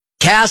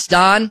Cass,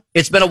 Don,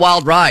 it's been a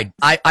wild ride.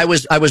 I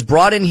was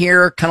brought in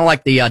here kind of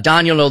like the,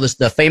 Don, you'll know this,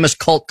 the famous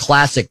cult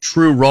classic,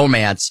 True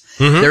Romance.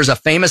 Mm-hmm. There's a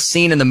famous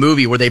scene in the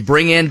movie where they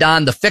bring in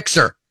Don the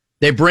Fixer.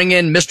 They bring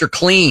in Mr.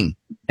 Clean.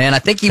 And I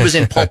think he was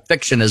in Pulp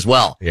Fiction as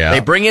well. Yeah. They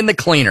bring in the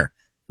cleaner.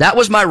 That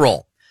was my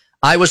role.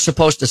 I was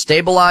supposed to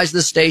stabilize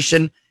the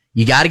station.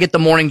 You got to get the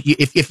morning.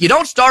 If you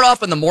don't start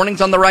off in the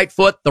mornings on the right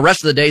foot, the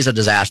rest of the day is a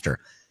disaster.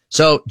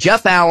 So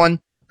Jeff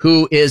Allen,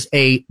 who is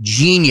a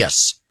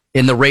genius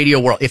in the radio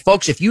world.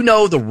 If you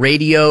know the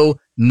radio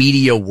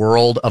media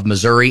world of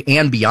Missouri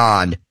and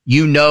beyond,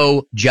 you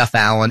know Jeff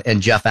Allen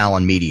and Jeff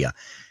Allen Media.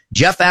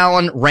 Jeff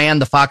Allen ran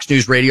the Fox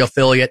News radio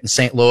affiliate in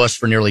St. Louis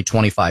for nearly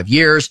 25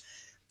 years.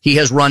 He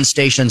has run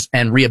stations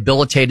and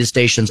rehabilitated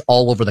stations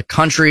all over the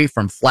country,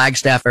 from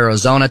Flagstaff,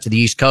 Arizona to the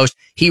East Coast.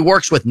 He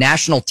works with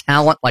national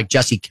talent like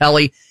Jesse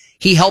Kelly.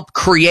 He helped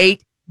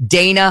create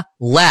Dana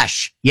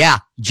Lesh. Yeah,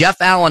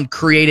 Jeff Allen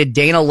created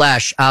Dana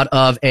Lesh out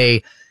of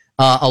a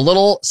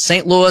little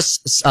St. Louis,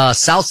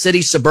 South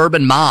City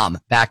suburban mom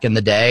back in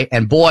the day.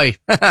 And boy,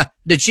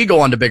 did she go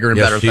on to bigger and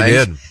better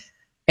things. Did.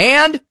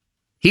 And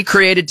he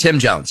created Tim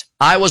Jones.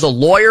 I was a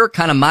lawyer,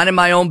 kind of minding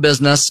my own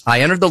business. I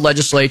entered the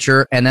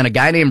legislature, and then a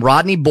guy named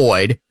Rodney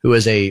Boyd, who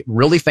is a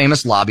really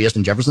famous lobbyist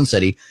in Jefferson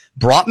City,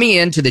 brought me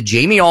into the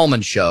Jamie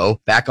Allman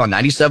show back on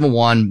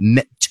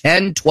 97.1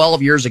 10,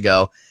 12 years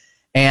ago.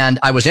 And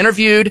I was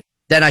interviewed.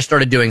 Then I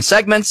started doing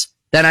segments.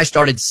 Then I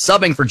started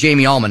subbing for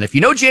Jamie Allman. If you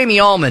know Jamie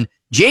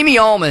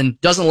Allman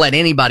doesn't let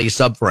anybody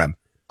sub for him.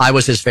 I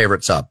was his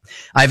favorite sub.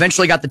 I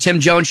eventually got the Tim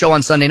Jones show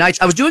on Sunday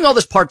nights. I was doing all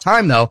this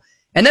part-time, though,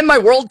 and then my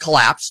world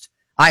collapsed.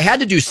 I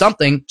had to do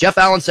something. Jeff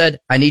Allen said,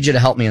 I need you to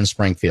help me in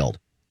Springfield.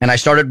 And I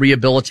started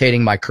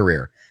rehabilitating my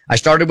career. I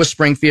started with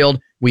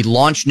Springfield. We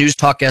launched News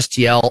Talk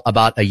STL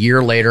about a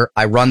year later.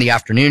 I run the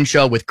afternoon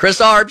show with Chris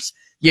Arbs.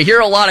 You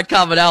hear a lot of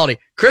commonality.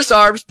 Chris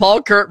Arbs,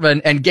 Paul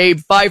Kurtman, and Gabe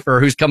Pfeiffer,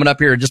 who's coming up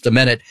here in just a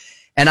minute.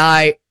 And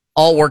I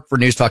all work for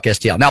News Talk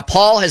STL. Now,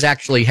 Paul has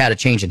actually had a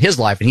change in his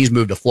life, and he's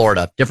moved to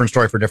Florida. Different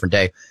story for a different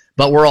day,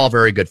 but we're all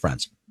very good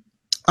friends.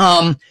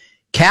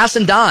 Cass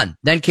and Don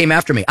then came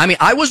after me. I mean,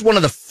 I was one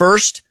of the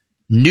first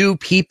new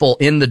people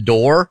in the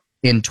door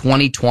in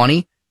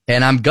 2020,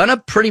 and I'm going to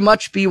pretty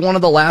much be one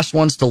of the last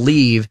ones to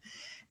leave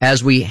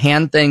as we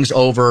hand things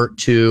over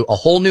to a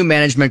whole new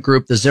management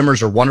group. The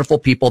Zimmers are wonderful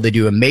people. They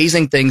do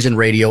amazing things in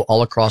radio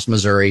all across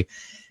Missouri.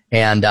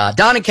 And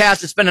Don and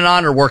Cass, it's been an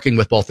honor working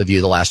with both of you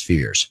the last few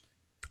years.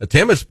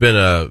 Tim, it's been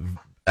an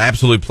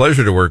absolute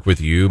pleasure to work with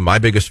you. My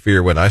biggest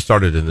fear when I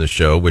started in this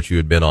show, which you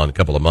had been on a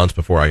couple of months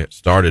before I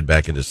started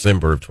back in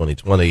December of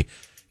 2020,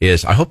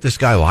 is I hope this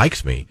guy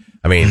likes me.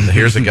 I mean,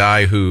 here's a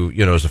guy who,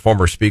 is a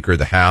former Speaker of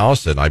the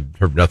House, and I've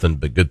heard nothing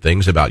but good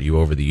things about you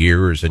over the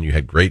years, and you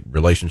had great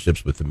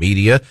relationships with the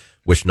media,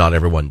 which not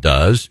everyone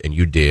does, and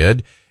you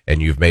did.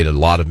 And you've made a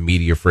lot of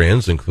media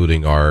friends,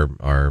 including our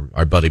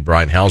buddy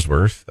Brian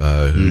Hausworth,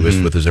 who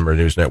is with the Zimmer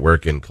News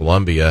Network in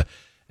Columbia.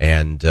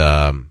 And,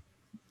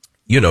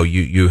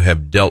 you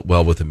have dealt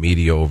well with the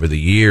media over the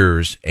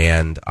years,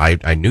 and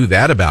I knew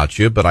that about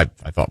you, but I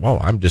thought, well,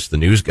 I'm just the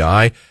news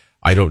guy.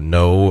 I don't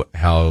know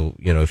how,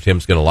 if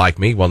Tim's going to like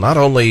me. Well, not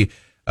only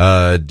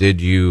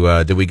did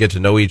we get to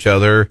know each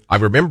other, I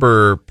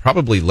remember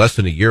probably less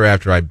than a year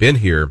after I'd been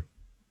here,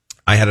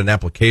 I had an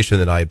application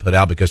that I had put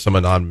out because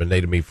someone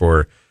nominated me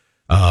for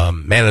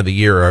Man of the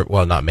Year,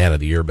 well, not Man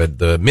of the Year, but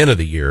the Men of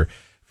the Year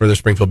for the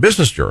Springfield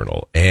Business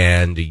Journal.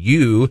 And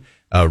you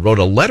wrote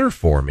a letter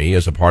for me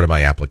as a part of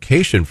my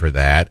application for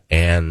that.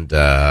 And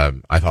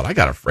I thought, I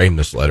got to frame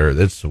this letter.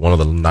 It's one of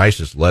the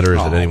nicest letters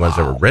that anyone's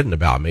ever written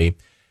about me.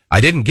 I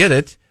didn't get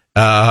it,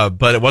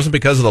 but it wasn't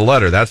because of the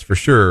letter, that's for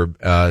sure.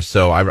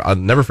 So I'll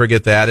never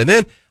forget that. And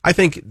then I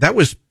think that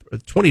was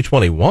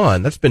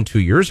 2021. That's been 2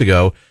 years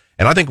ago.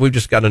 And I think we've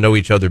just got to know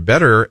each other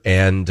better.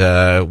 And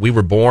we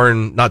were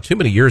born not too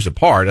many years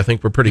apart. I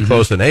think we're pretty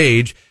close in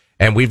age.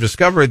 And we've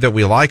discovered that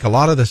we like a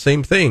lot of the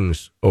same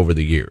things over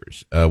the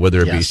years, whether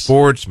it be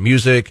sports,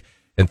 music,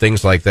 and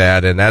things like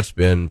that. And that's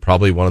been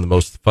probably one of the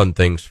most fun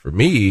things for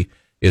me,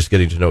 is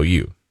getting to know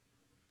you.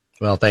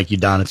 Well, thank you,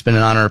 Don. It's been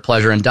an honor and a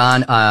pleasure. And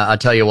Don, I'll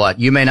tell you what,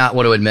 you may not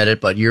want to admit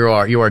it, but you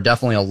are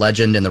definitely a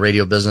legend in the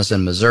radio business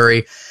in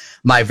Missouri.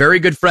 My very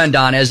good friend,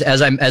 Don, as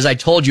I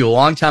told you a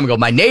long time ago,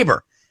 my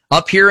neighbor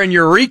up here in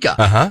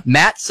Eureka,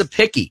 Matt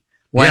Sapicki,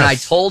 when I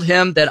told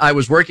him that I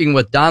was working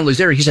with Don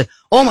Luzader, he said,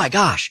 oh my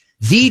gosh,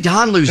 the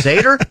Don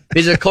Luzader?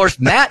 Because, of course,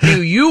 Matt knew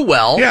you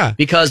well,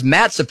 because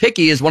Matt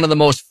Sapicki is one of the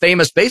most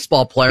famous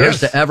baseball players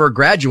to ever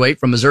graduate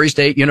from Missouri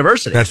State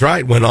University. That's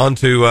right. Went on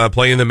to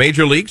play in the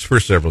major leagues for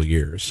several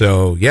years.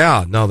 So,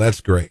 that's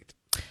great.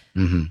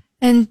 Mm-hmm.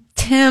 And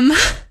Tim,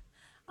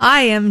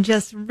 I am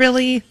just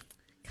really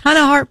kind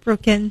of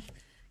heartbroken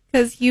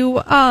because you,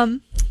 I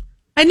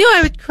knew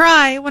I would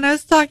cry when I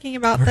was talking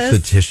about Where's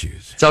this. The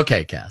tissues. It's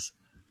okay, Cass.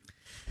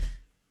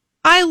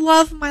 I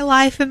love my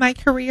life and my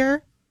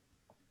career.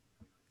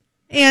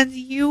 And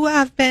you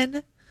have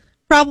been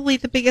probably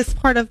the biggest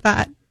part of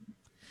that.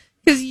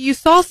 Because you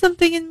saw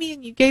something in me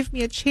and you gave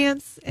me a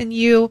chance and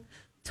you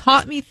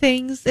taught me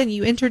things and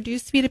you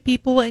introduced me to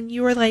people and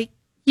you were like,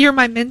 you're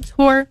my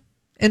mentor.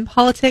 in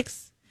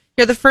politics.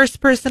 You're the first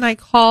person I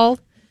call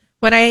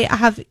when I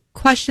have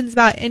questions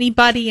about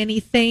anybody,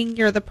 anything.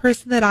 You're the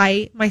person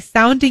that my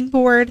sounding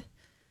board,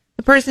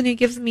 the person who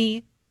gives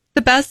me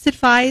the best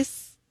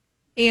advice.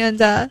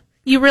 And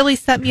you really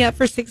set me up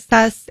for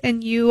success.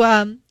 And you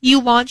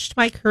launched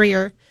my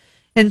career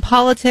in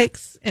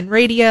politics and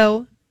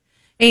radio.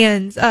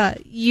 And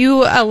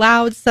you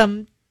allowed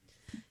some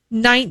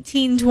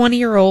 19,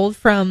 20-year-old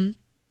from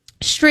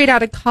straight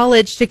out of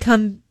college to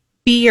come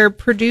be your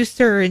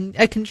producer and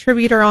a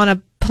contributor on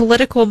a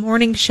political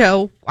morning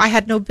show I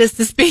had no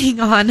business being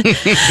on.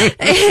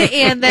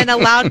 And then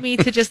allowed me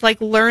to just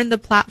learn the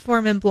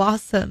platform and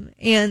blossom.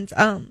 And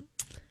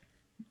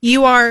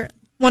you are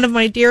one of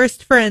my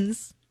dearest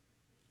friends,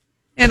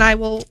 and I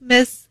will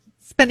miss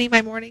spending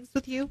my mornings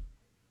with you.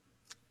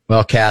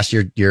 Well, Cass,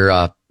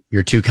 you're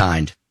too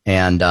kind.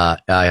 And I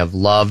have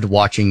loved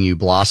watching you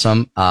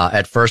blossom.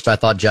 At first, I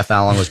thought Jeff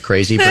Allen was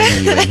crazy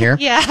bringing you in here.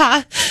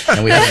 Yeah.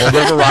 And we had a little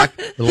bit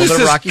of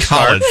a rocky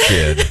college start.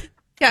 Kid.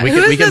 Yeah,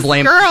 we can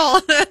blame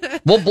girl.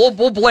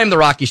 we'll blame the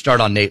rocky start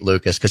on Nate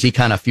Lucas because he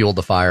kind of fueled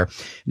the fire.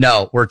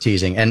 No, we're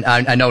teasing, and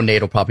I know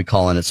Nate will probably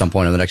call in at some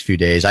point in the next few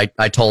days. I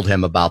told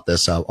him about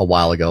this a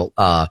while ago,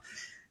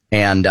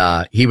 and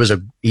we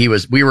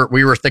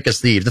were thick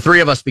as thieves. The three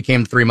of us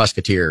became the Three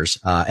Musketeers,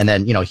 and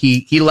then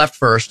he left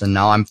first, and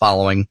now I'm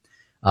following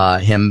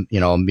him.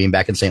 Being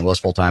back in St. Louis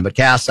full time. But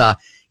Cass,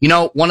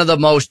 one of the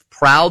most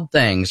proud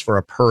things for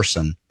a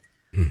person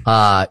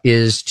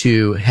is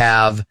to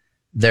have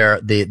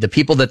the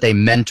people that they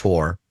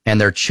mentor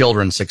and their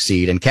children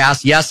succeed. And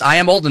Cass, yes, I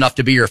am old enough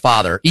to be your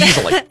father.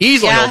 Easily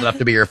Yeah. old enough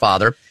to be your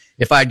father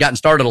if I had gotten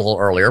started a little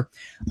earlier.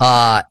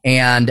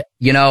 And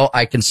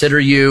I consider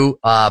you,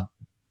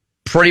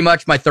 pretty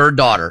much my third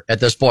daughter at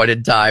this point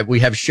in time.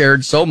 We have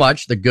shared so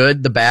much, the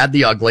good, the bad,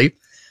 the ugly.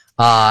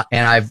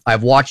 And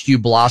I've watched you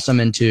blossom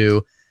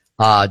into,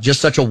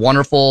 just such a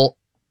wonderful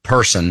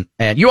person.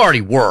 And you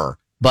already were,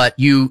 but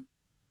you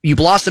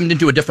blossomed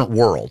into a different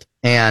world.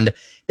 And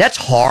that's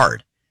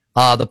hard.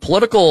 The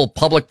political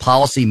public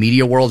policy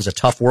media world is a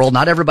tough world.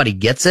 Not everybody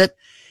gets it.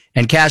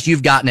 And Cass,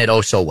 you've gotten it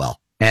oh so well.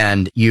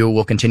 And you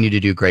will continue to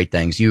do great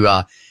things. You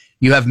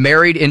have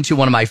married into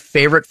one of my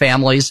favorite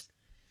families.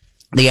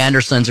 The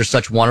Andersons are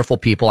such wonderful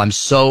people. I'm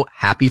so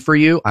happy for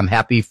you. I'm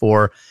happy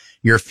for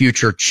your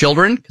future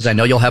children because I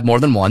know you'll have more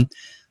than one.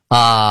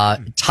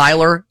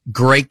 Tyler,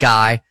 great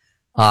guy.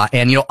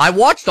 And I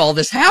watched all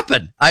this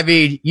happen. I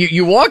mean,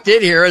 you walked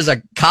in here as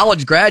a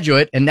college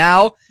graduate and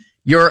now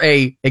you're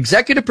a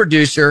executive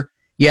producer.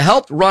 You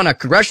helped run a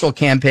congressional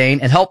campaign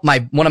and helped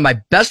one of my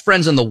best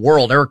friends in the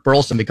world, Eric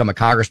Burleson, become a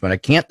congressman. I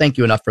can't thank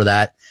you enough for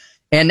that.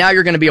 And now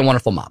you're going to be a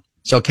wonderful mom.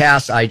 So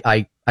Cass,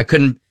 I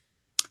couldn't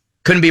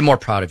be more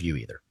proud of you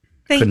either.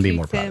 Couldn't be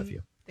more proud of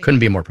you. Couldn't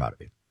be more proud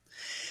of you.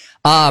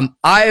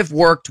 I've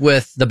worked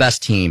with the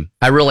best team.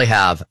 I really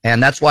have.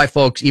 And that's why,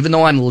 folks, even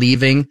though I'm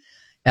leaving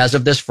as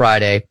of this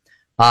Friday,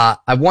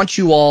 I want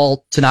you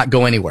all to not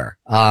go anywhere.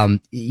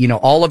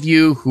 All of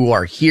you who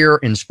are here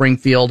in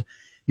Springfield,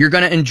 you're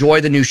going to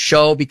enjoy the new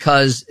show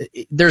because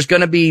there's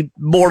going to be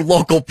more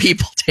local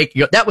people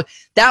taking it.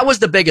 That was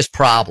the biggest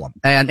problem.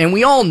 And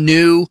we all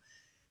knew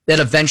that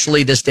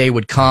eventually this day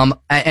would come.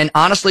 And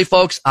honestly,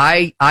 folks,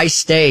 I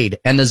stayed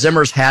and the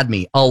Zimmers had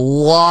me a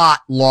lot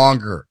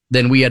longer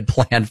than we had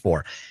planned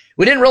for.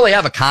 We didn't really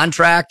have a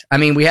contract. I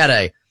mean, we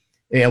had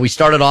we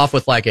started off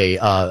with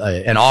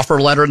an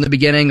offer letter in the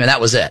beginning and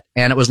that was it.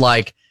 And it was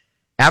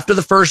after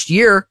the first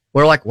year,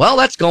 we're like, well,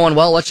 that's going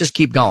well. Let's just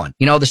keep going.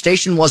 The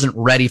station wasn't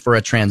ready for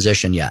a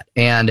transition yet.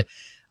 And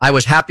I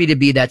was happy to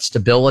be that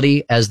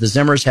stability as the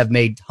Zimmers have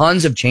made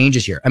tons of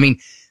changes here. I mean,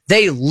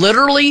 they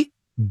literally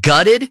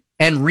gutted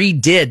and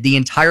redid the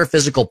entire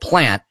physical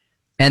plant.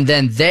 And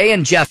then they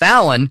and Jeff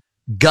Allen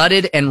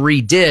gutted and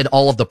redid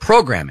all of the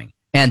programming.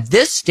 And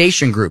this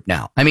station group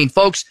now, I mean,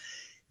 folks,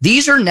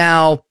 these are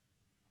now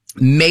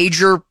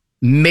major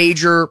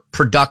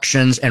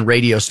productions and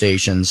radio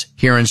stations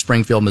here in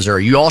Springfield,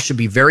 Missouri. You all should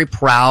be very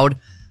proud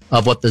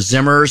of what the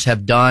Zimmers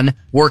have done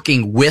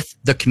working with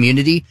the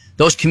community.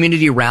 Those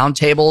community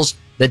roundtables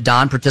that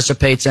Don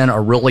participates in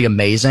are really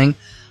amazing.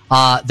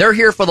 They're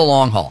here for the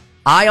long haul.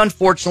 I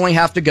unfortunately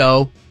have to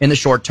go in the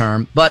short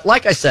term, but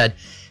like I said,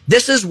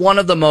 this is one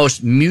of the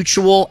most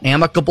mutual,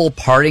 amicable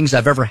partings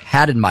I've ever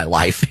had in my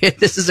life.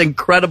 This is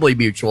incredibly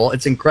mutual.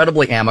 It's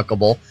incredibly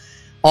amicable.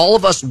 All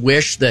of us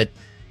wish that,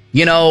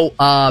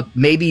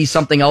 maybe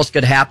something else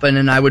could happen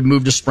and I would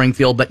move to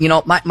Springfield. But,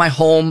 my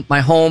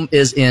home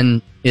is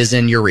in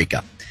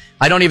Eureka.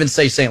 I don't even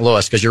say St.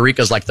 Louis because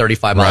Eureka is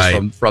 35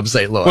 miles from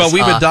St. Louis. Well,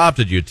 we've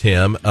adopted you,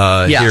 Tim,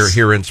 yes.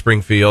 here in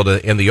Springfield,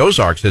 and the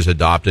Ozarks has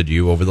adopted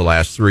you over the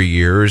last 3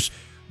 years.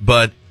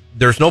 But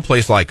there's no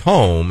place like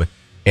home,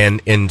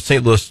 and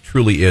St. Louis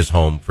truly is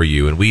home for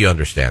you, and we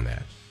understand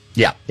that.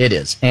 Yeah, it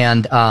is.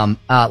 And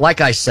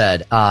like I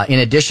said, in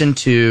addition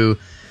to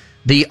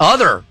the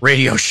other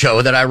radio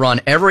show that I run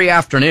every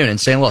afternoon in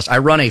St. Louis, I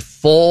run a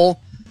full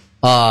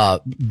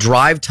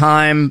drive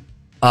time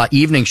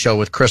evening show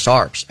with Chris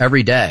Arps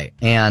every day.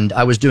 And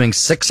I was doing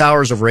 6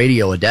 hours of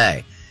radio a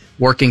day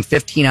working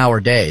 15-hour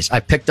days.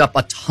 I picked up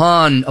a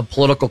ton of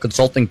political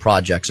consulting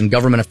projects and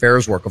government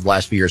affairs work of the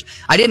last few years.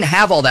 I didn't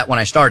have all that when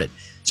I started.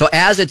 So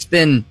as it's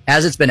been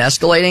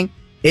escalating,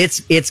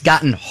 it's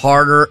gotten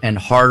harder and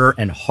harder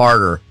and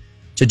harder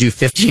to do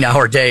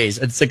 15-hour days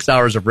and 6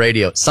 hours of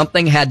radio.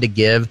 Something had to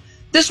give.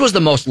 This was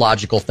the most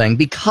logical thing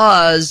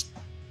because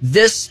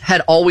this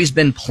had always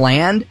been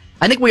planned.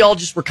 I think we all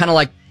just were kind of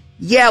like,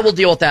 yeah, we'll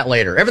deal with that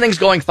later. Everything's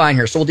going fine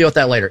here, so we'll deal with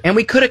that later. And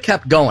we could have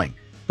kept going.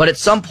 But at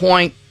some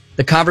point,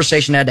 the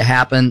conversation had to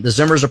happen. The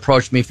Zimmers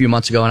approached me a few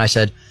months ago, and I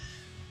said,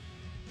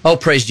 oh,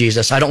 praise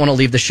Jesus. I don't want to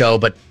leave the show,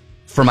 but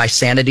for my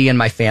sanity and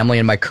my family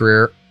and my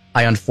career,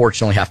 I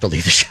unfortunately have to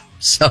leave the show.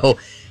 So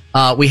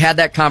we had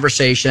that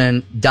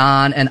conversation.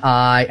 Don and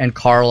I and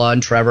Carla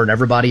and Trevor and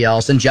everybody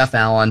else and Jeff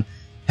Allen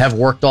have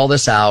worked all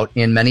this out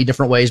in many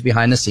different ways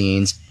behind the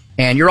scenes.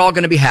 And you're all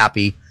going to be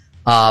happy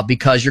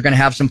because you're going to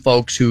have some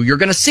folks who you're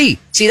going to see.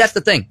 See, that's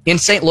the thing. In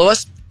St.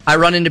 Louis, I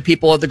run into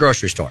people at the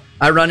grocery store.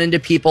 I run into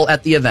people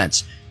at the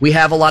events. We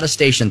have a lot of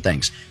station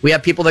things. We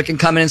have people that can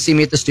come in and see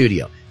me at the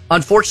studio.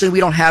 Unfortunately, we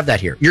don't have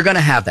that here. You're going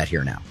to have that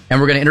here now. And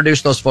we're going to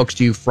introduce those folks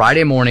to you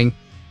Friday morning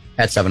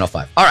at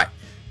 7:05. All right.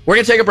 We're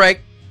going to take a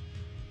break.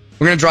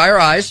 We're going to dry our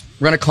eyes.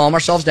 We're going to calm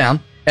ourselves down.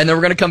 And then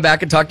we're going to come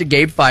back and talk to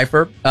Gabe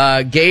Pfeiffer.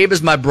 Gabe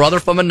is my brother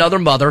from another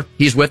mother.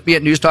 He's with me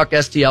at News Talk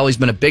STL. He's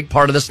been a big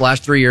part of this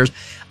last 3 years.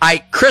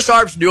 Chris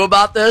Arps knew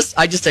about this.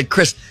 I just said,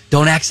 Chris,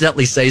 don't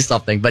accidentally say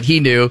something. But he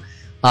knew.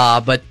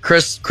 But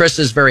Chris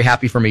is very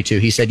happy for me, too.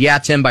 He said, yeah,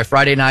 Tim, by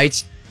Friday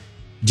nights,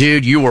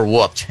 dude, you were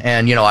whooped.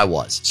 And, I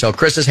was. So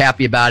Chris is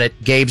happy about it.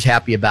 Gabe's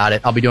happy about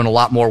it. I'll be doing a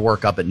lot more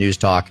work up at News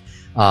Talk.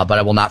 But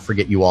I will not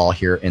forget you all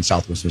here in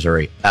Southwest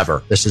Missouri,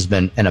 ever. This has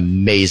been an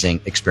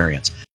amazing experience.